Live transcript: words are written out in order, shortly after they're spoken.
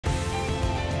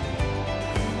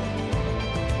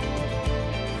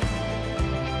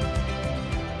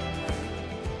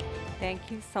Thank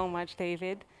you so much,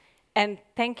 David. And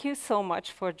thank you so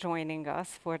much for joining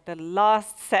us for the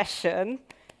last session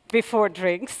before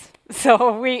drinks.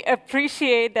 So we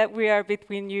appreciate that we are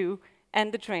between you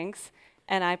and the drinks.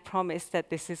 And I promise that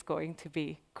this is going to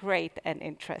be great and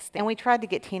interesting. And we tried to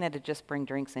get Tina to just bring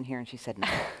drinks in here, and she said no.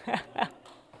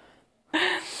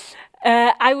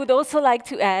 I would also like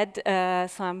to add,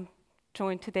 so I'm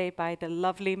joined today by the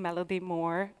lovely Melodi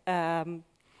Moore,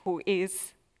 who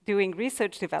is doing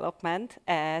research development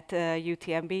at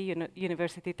UTMB,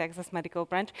 University Texas Medical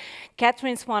Branch.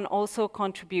 Katherine Swan also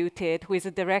contributed, who is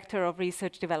a director of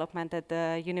research development at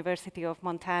the University of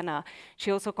Montana. She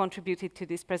also contributed to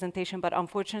this presentation, but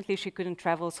unfortunately she couldn't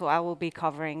travel, so I will be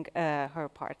covering her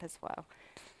part as well.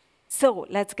 So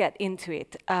let's get into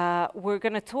it. We're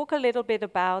going to talk a little bit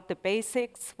about the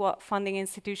basics, what funding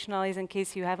institutional is in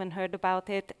case you haven't heard about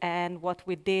it, and what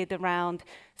we did around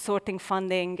sorting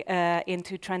funding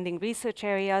into trending research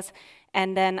areas.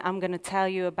 And then I'm going to tell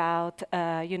you about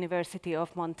University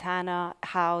of Montana,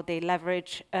 how they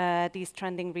leverage these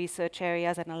trending research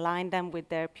areas and align them with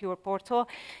their Pure portal.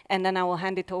 And then I will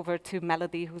hand it over to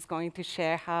Melodi, who's going to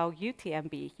share how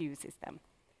UTMB uses them.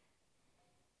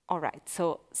 All right,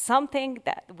 so something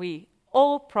that we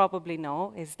all probably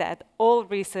know is that all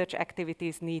research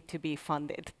activities need to be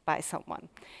funded by someone.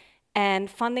 And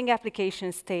funding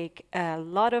applications take a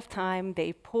lot of time.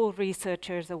 They pull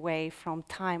researchers away from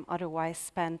time otherwise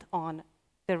spent on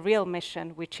the real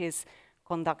mission, which is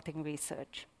conducting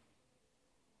research.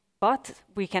 But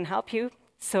we can help you.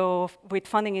 So with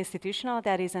Funding Institutional,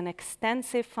 that is an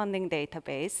extensive funding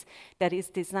database that is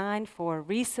designed for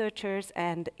researchers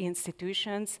and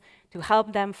institutions to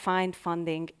help them find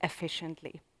funding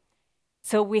efficiently.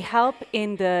 So we help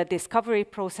in the discovery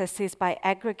processes by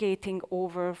aggregating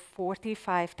over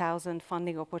 45,000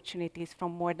 funding opportunities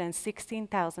from more than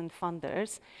 16,000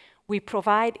 funders. We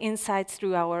provide insights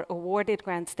through our awarded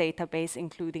grants database,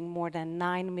 including more than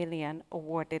 9 million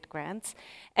awarded grants.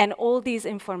 And all these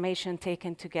information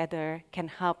taken together can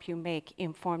help you make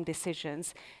informed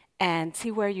decisions and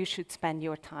see where you should spend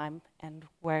your time and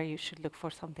where you should look for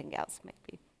something else,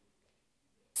 maybe.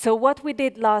 So what we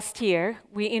did last year,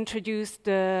 we introduced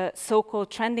the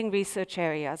so-called trending research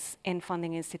areas in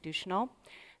Funding Institutional.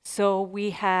 So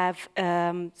we have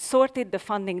sorted the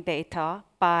funding data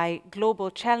by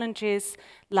global challenges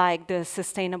like the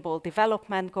Sustainable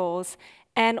Development Goals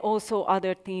and also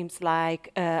other themes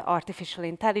like artificial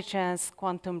intelligence,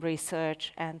 quantum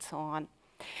research, and so on.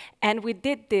 And we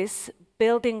did this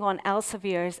building on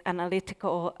Elsevier's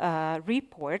analytical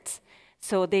reports.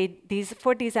 So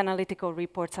for these analytical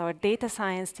reports, our data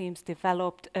science teams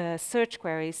developed search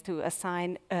queries to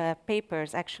assign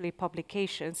papers, actually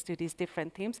publications, to these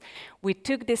different teams. We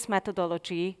took this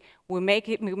methodology, we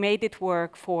made it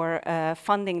work for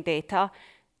funding data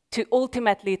to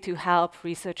ultimately to help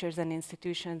researchers and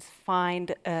institutions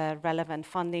find relevant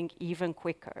funding even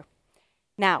quicker.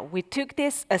 Now, we took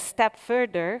this a step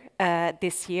further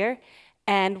this year,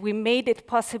 and we made it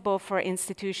possible for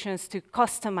institutions to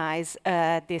customize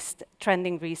this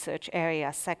trending research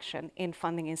area section in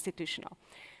Funding Institutional.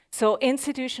 So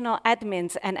institutional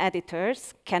admins and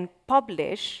editors can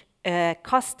publish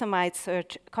customized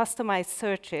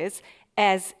searches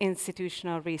as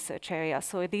institutional research areas.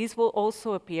 So these will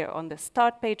also appear on the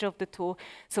start page of the tool.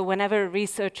 So whenever a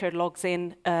researcher logs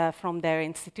in from their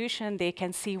institution, they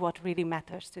can see what really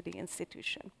matters to the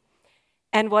institution.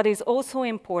 And what is also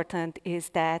important is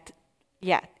that,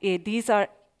 these are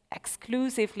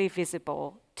exclusively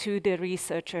visible to the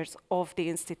researchers of the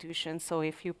institution. So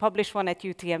if you publish one at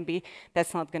UTMB,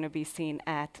 that's not going to be seen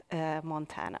at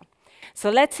Montana. So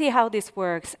let's see how this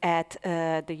works at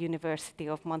the University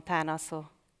of Montana, so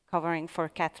covering for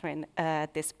Katherine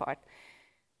this part.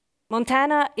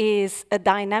 Montana is a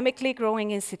dynamically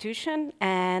growing institution,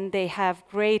 and they have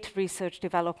great research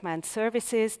development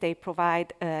services. They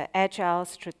provide agile,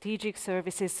 strategic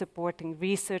services supporting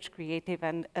research, creative,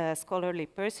 and scholarly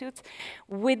pursuits,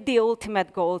 with the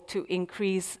ultimate goal to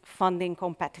increase funding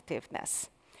competitiveness.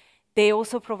 They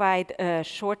also provide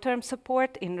short-term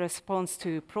support in response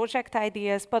to project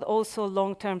ideas, but also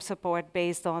long-term support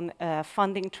based on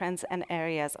funding trends and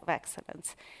areas of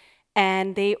excellence.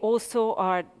 And they also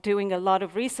are doing a lot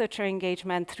of researcher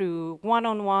engagement through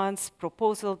one-on-ones,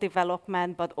 proposal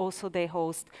development, but also they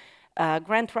host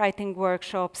grant writing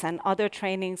workshops and other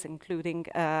trainings, including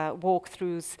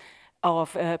walkthroughs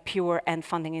of Pure and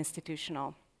Funding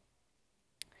Institutional.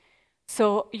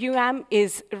 So UM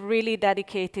is really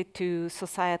dedicated to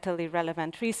societally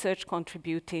relevant research,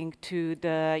 contributing to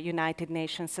the United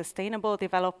Nations Sustainable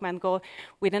Development Goal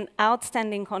with an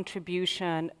outstanding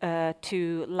contribution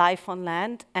to life on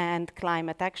land and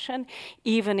climate action,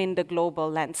 even in the global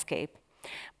landscape.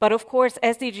 But of course,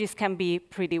 SDGs can be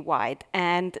pretty wide,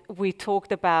 and we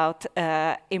talked about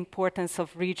importance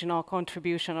of regional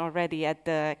contribution already at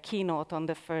the keynote on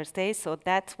the first day, so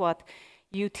that's what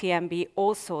UTMB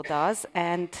also does.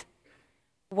 And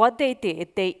what they did,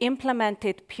 they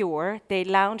implemented Pure, they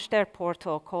launched their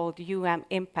portal called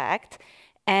Impact,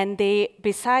 and they,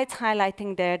 besides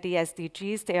highlighting there the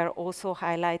SDGs, they are also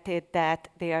highlighted that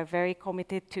they are very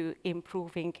committed to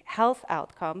improving health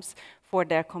outcomes for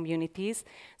their communities.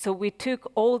 So we took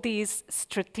all these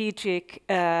strategically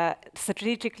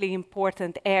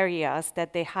important areas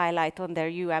that they highlight on their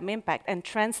Impact and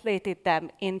translated them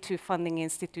into funding the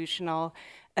institutional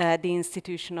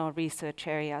research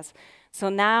areas. So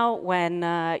now when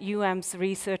UM's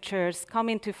researchers come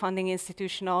into funding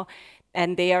institutional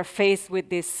and they are faced with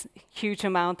this huge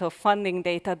amount of funding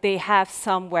data, they have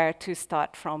somewhere to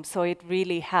start from. So it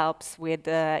really helps with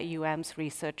UM's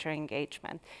researcher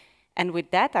engagement. And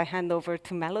with that, I hand over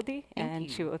to Melodi,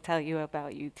 and she will tell you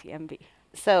about UTMB.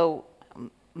 So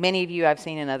many of you I've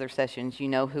seen in other sessions, you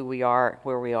know who we are,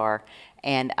 where we are,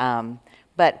 and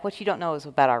but what you don't know is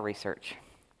about our research.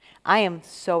 I am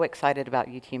so excited about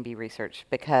UTMB research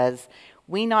because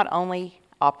we not only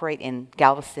operate in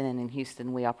Galveston and in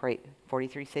Houston, we operate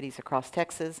 43 cities across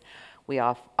Texas. We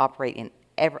operate in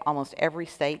almost every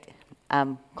state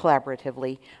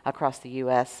collaboratively across the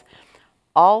U.S.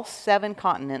 All 7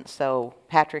 continents, so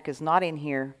Patrick is not in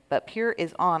here, but Pure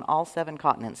is on all 7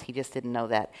 continents. He just didn't know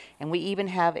that. And we even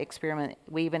have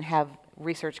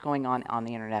research going on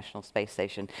the International Space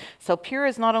Station. So Pure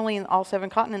is not only in all 7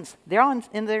 continents, they're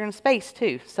in space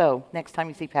too. So next time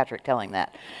you see Patrick, tell him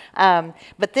that.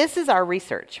 But this is our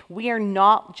research. We are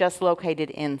not just located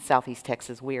in Southeast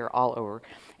Texas. We are all over.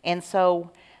 And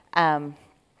so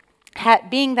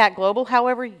being that global,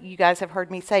 however, you guys have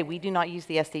heard me say, we do not use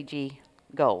the SDG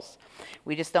goals.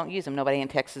 We just don't use them. Nobody in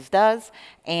Texas does,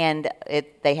 and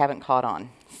they haven't caught on.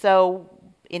 So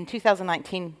in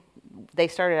 2019, they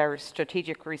started our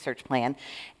strategic research plan,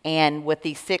 and with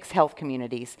these 6 health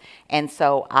communities. And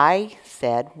so I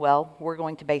said, well, we're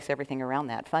going to base everything around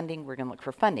that. Funding, we're going to look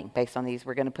for funding. Based on these,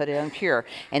 we're going to put it on Pure.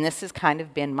 And this has kind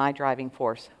of been my driving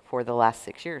force for the last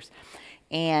 6 years.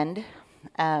 And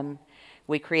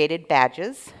we created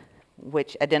badges,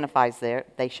 which identifies there.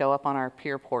 They show up on our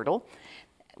Pure portal.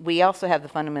 We also have the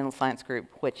fundamental science group,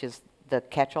 which is the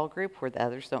catch-all group where the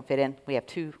others don't fit in. We have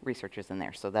 2 researchers in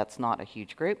there, so that's not a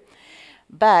huge group.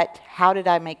 But how did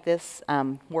I make this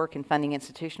work in funding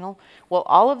institutional? Well,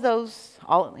 all of those,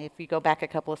 if you go back a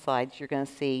couple of slides, you're going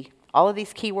to see all of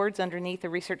these keywords underneath the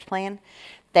research plan.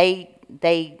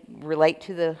 They relate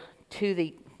to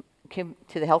the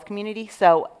health community.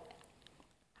 So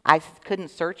I couldn't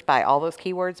search by all those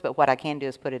keywords, but what I can do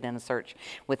is put it in a search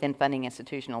within funding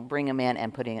institutional, bring them in,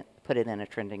 and put it in a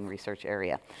trending research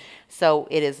area. So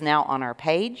it is now on our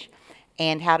page.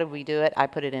 And how did we do it? I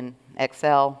put it in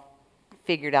Excel,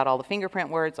 figured out all the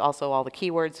fingerprint words, also all the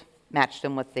keywords, matched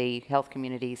them with the health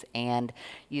communities, and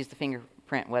used the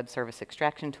fingerprint web service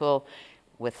extraction tool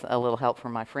with a little help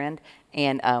from my friend,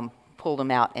 and pulled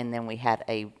them out, and then we had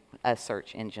a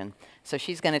search engine. So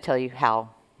she's going to tell you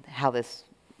how this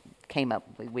came up.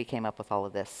 We came up with all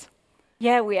of this.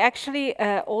 Yeah, we actually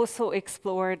also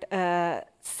explored a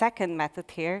second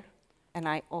method here, and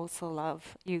I also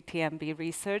love UTMB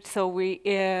research. So we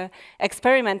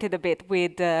experimented a bit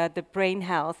with the brain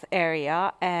health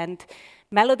area, and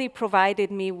Melodi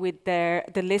provided me with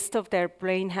the list of their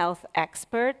brain health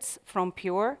experts from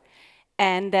Pure,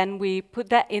 and then we put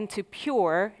that into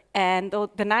Pure. And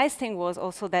the nice thing was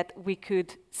also that we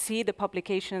could see the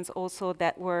publications also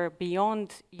that were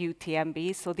beyond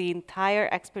UTMB, so the entire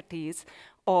expertise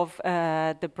of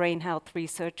the brain health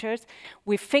researchers.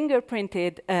 We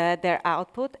fingerprinted their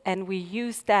output, and we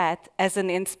used that as an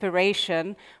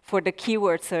inspiration for the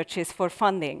keyword searches for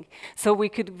funding. So we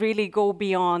could really go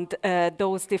beyond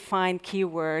those defined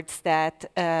keywords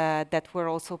that were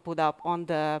also put up on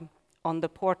the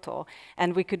portal,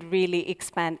 and we could really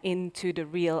expand into the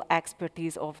real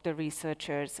expertise of the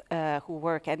researchers who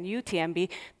work at UTMB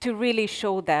to really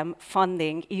show them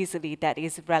funding easily that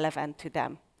is relevant to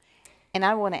them. And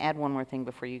I want to add one more thing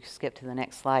before you skip to the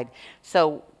next slide.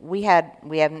 So we have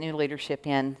new leadership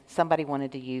in. Somebody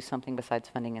wanted to use something besides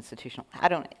funding institutional.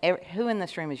 Who in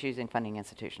this room is using funding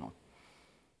institutional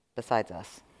besides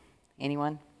us?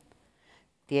 Anyone?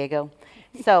 Diego.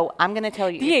 So I'm going to tell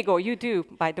you. Diego, you do,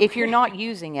 by the way. If you're not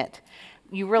using it,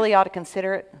 you really ought to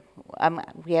consider it.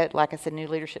 We had, like I said, new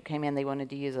leadership came in. They wanted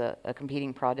to use a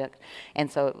competing product,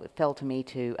 and so it fell to me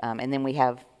to. And then we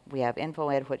have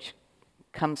InfoEd, which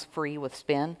comes free with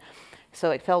Spin.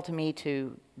 So it fell to me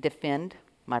to defend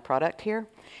my product here.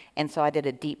 And so I did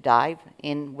a deep dive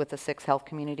in with the 6 health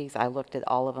communities. I looked at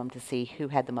all of them to see who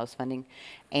had the most funding.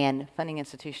 And Funding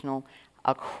Institutional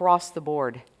across the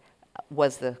board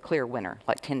was the clear winner,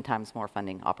 like 10 times more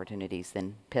funding opportunities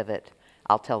than Pivot.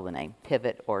 I'll tell the name,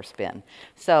 Pivot or Spin.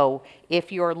 So if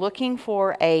you're looking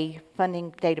for a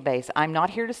funding database, I'm not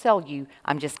here to sell you.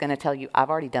 I'm just going to tell you I've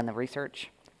already done the research.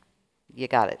 You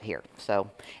got it here.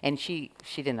 So, and she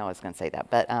didn't know I was going to say that,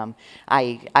 but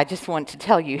I just want to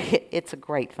tell you it's a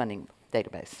great funding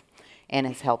database and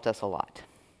has helped us a lot.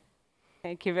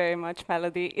 Thank you very much,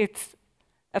 Melodi. It's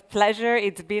a pleasure.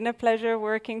 It's been a pleasure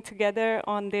working together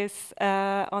on this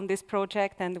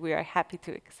project, and we are happy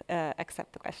to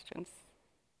accept the questions.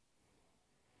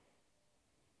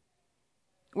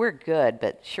 We're good,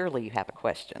 but surely you have a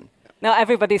question. Now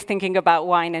everybody's thinking about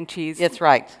wine and cheese. That's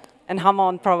right. And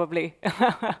hamon, probably.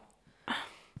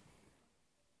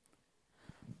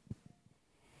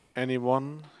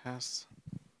 Anyone has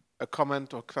a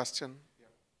comment or question?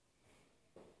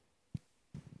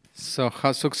 So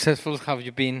how successful have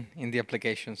you been in the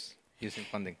applications using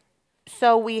funding?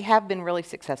 So we have been really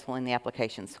successful in the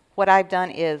applications. What I've done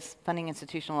is Funding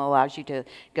Institutional allows you to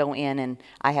go in, and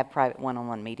I have private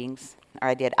one-on-one meetings. Or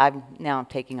I did. I'm now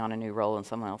taking on a new role and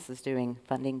someone else is doing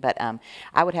funding. But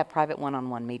I would have private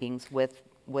one-on-one meetings with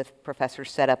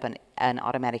professors, set up an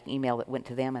automatic email that went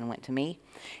to them and went to me.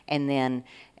 And then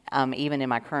even in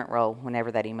my current role,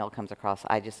 whenever that email comes across,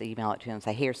 I just email it to them and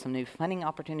say, here's some new funding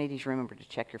opportunities. Remember to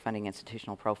check your Funding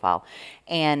Institutional profile.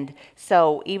 And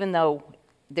so even though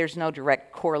there's no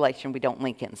direct correlation, we don't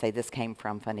link it and say this came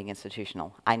from Funding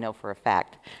Institutional. I know for a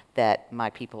fact that my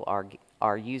people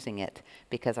are using it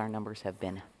because our numbers have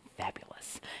been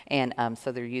fabulous, and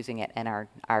so they're using it, and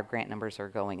our grant numbers are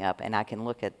going up. And I can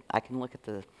look at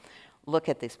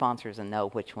the sponsors and know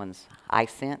which ones I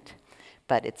sent,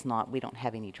 but it's not. We don't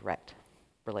have any direct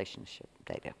relationship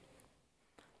data.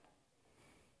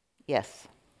 Yes.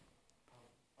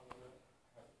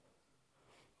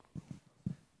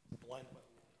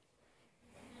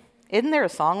 Isn't there a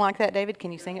song like that, David?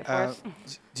 Can you sing it for us?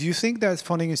 Do you think that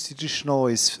Funding Institutional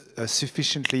is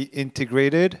sufficiently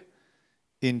integrated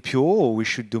in Pure, or we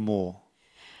should do more?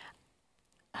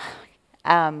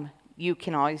 You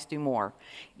can always do more.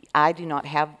 I do not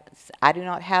have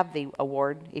the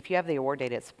award. If you have the award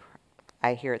data,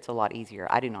 I hear it's a lot easier.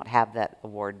 I do not have that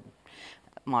award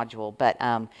module,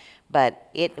 but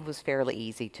it was fairly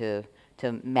easy to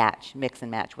mix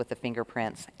and match with the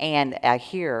fingerprints. And I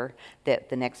hear that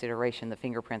the next iteration, the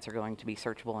fingerprints are going to be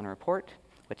searchable in report,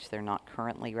 which they're not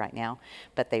currently right now,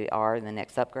 but they are in the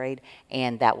next upgrade,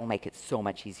 and that will make it so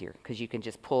much easier because you can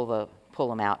just pull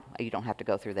them out. You don't have to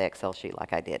go through the Excel sheet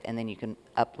like I did, and then you can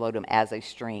upload them as a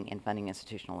string in Funding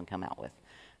Institutional and come out with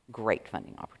great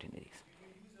funding opportunities.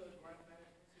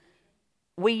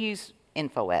 We use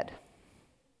InfoEd.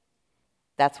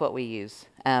 That's what we use.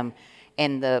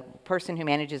 And the person who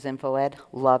manages InfoEd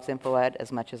loves InfoEd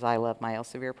as much as I love my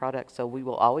Elsevier product, so we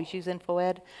will always use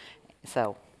InfoEd.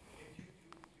 So,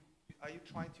 are you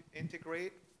trying to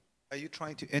integrate? Are you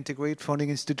trying to integrate Funding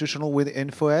Institutional with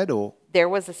InfoEd, or? There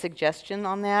was a suggestion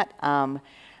on that.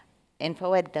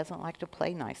 InfoEd doesn't like to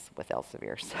play nice with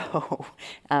Elsevier, so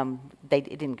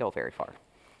it didn't go very far.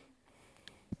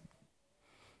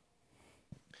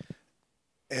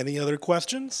 Any other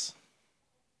questions?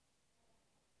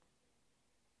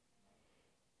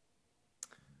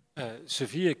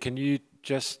 Zsofia, can you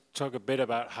just talk a bit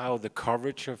about how the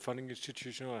coverage of Funding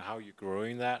Institutional and how you're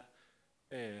growing that?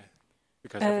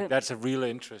 Because I think that's a real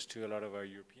interest to a lot of our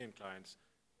European clients.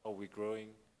 Are we growing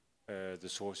the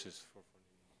sources for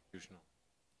Funding Institutional?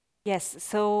 Yes,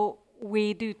 so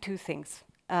we do two things.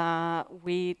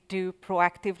 We do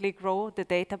proactively grow the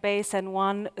database, and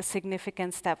one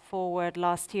significant step forward,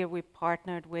 last year we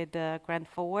partnered with Grant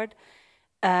Forward,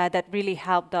 that really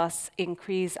helped us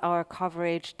increase our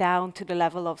coverage down to the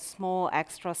level of small,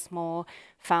 extra small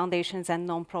foundations and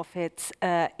nonprofits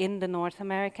in the North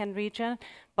American region.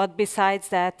 But besides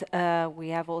that, we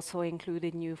have also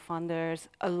included new funders,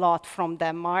 a lot from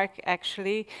Denmark,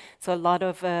 actually. So a lot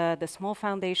of the small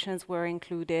foundations were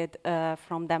included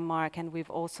from Denmark, and we've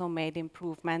also made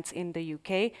improvements in the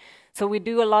UK. So we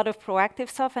do a lot of proactive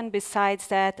stuff, and besides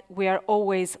that, we are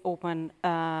always open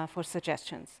for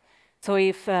suggestions. So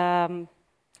if a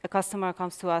customer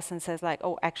comes to us and says like,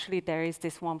 oh, actually there is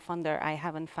this one funder I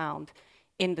haven't found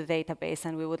in the database,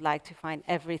 and we would like to find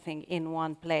everything in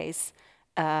one place,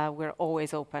 we're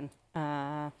always open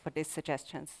for these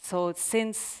suggestions. So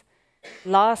since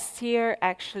last year,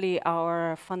 actually,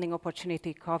 our funding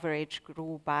opportunity coverage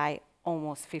grew by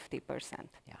almost 50%.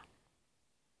 Yeah.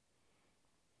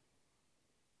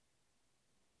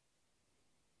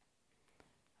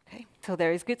 Okay. So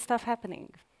there is good stuff happening.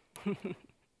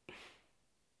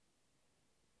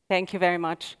 Thank you very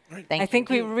much. Thank I think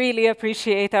we really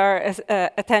appreciate our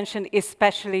attention,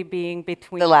 especially being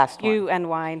between The last you one. and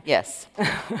wine. Yes.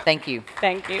 Thank you.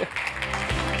 Thank you.